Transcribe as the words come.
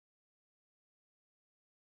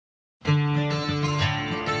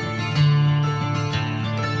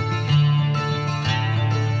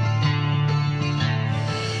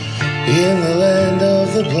in the land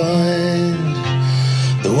of the blind,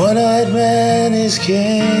 the one-eyed man is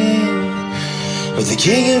king, but the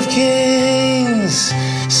King of Kings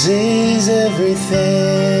sees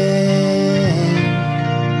everything.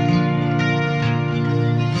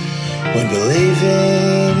 When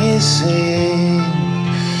believing is seeing,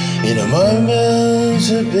 in a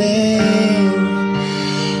moment of being,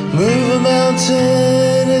 move a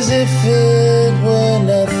mountain as if it were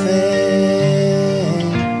nothing,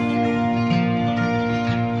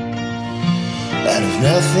 out of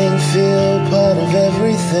nothing feel part of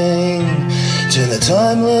everything, turn the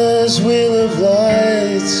timeless wheel of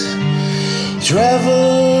light,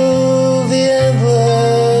 travel the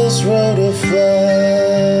endless road of flight.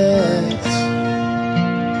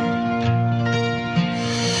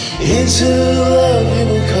 Into love you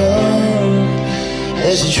will come,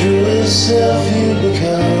 as your truest self you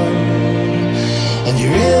become, and you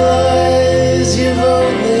realize you've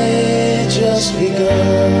only just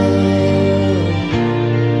begun.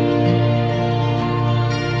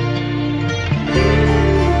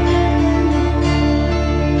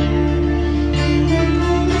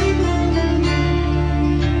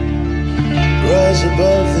 Rise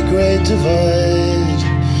above the great divide,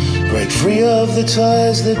 break free of the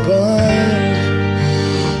ties that bind.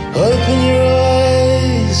 Open your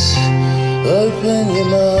eyes, open your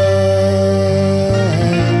mind.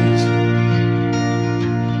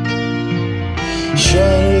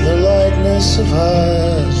 Shine with the lightness of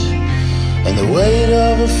heart and the weight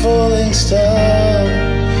of a falling star,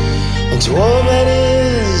 into all that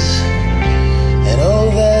is and all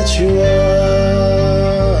that you are.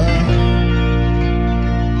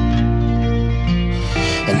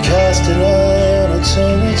 And cast an eye on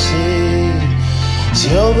eternity,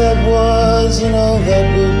 see all that was and all that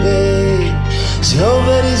will be, see all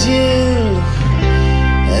that is you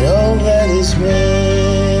and all that is me.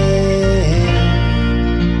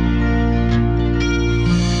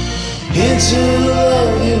 Into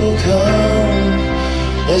love you will come,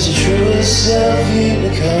 as your truest self you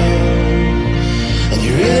become, and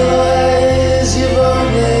you realize you've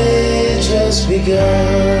only just begun.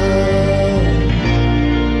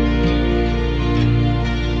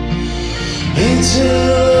 Into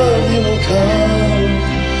love you will come,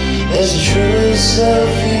 as the truest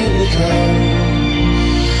self you become,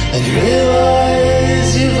 and you realize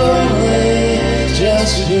you've only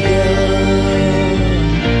just begun.